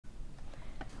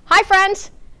Hi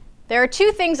friends! There are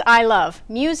two things I love,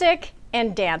 music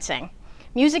and dancing.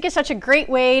 Music is such a great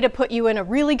way to put you in a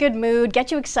really good mood,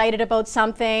 get you excited about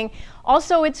something.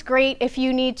 Also, it's great if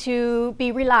you need to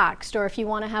be relaxed or if you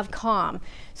want to have calm.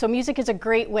 So music is a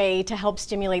great way to help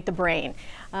stimulate the brain.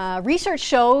 Research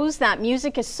shows that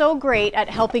music is so great at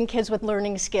helping kids with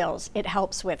learning skills. It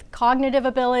helps with cognitive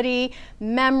ability,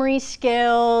 memory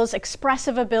skills,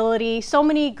 expressive ability. So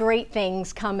many great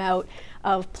things come out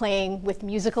of playing with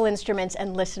musical instruments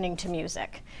and listening to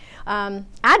music.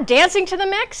 Add dancing to the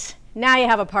mix, now you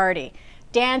have a party.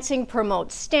 Dancing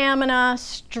promotes stamina,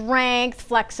 strength,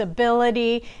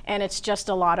 flexibility, and it's just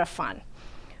a lot of fun.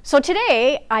 So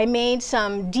today I made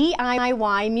some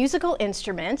DIY musical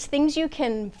instruments, things you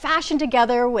can fashion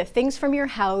together with things from your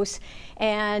house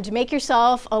and make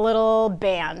yourself a little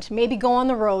band, maybe go on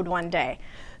the road one day.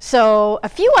 So a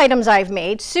few items I've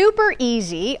made, super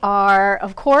easy, are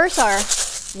of course our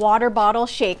water bottle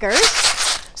shakers.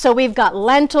 So we've got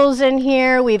lentils in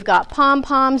here, we've got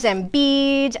pom-poms and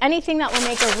beads, anything that will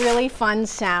make a really fun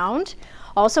sound.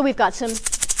 Also we've got some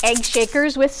egg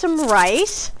shakers with some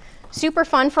rice, super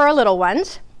fun for our little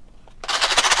ones.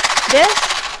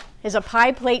 This is a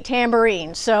pie plate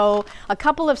tambourine. So a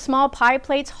couple of small pie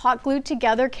plates hot glued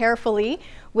together carefully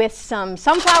with some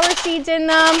sunflower seeds in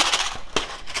them.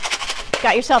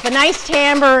 Got yourself a nice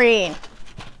tambourine.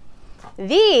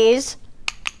 These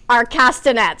are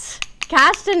castanets.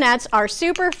 Castanets are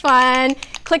super fun,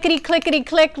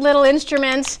 clickety-clickety-click little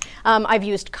instruments. I've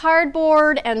used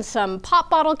cardboard and some pop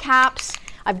bottle caps.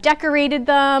 I've decorated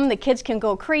them. The kids can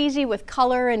go crazy with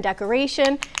color and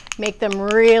decoration, make them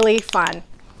really fun.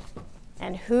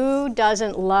 And who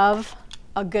doesn't love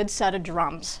a good set of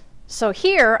drums? So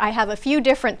here I have a few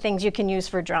different things you can use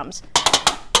for drums.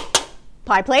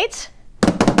 Pie plates.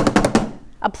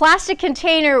 A plastic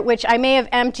container, which I may have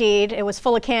emptied, it was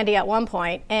full of candy at one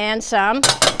point, and some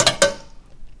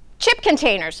chip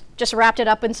containers. Just wrapped it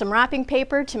up in some wrapping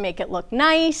paper to make it look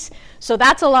nice. So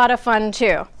that's a lot of fun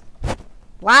too.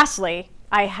 Lastly,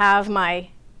 I have my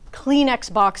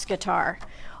Kleenex box guitar.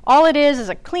 All it is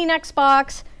a Kleenex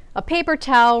box, a paper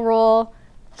towel roll,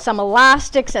 some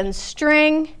elastics and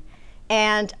string,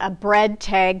 and a bread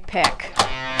tag pick.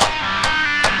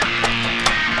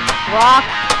 Rock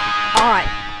on.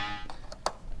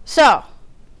 So,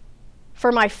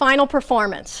 for my final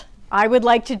performance, I would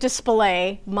like to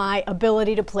display my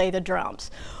ability to play the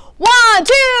drums. 1,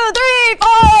 2, 3,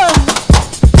 4!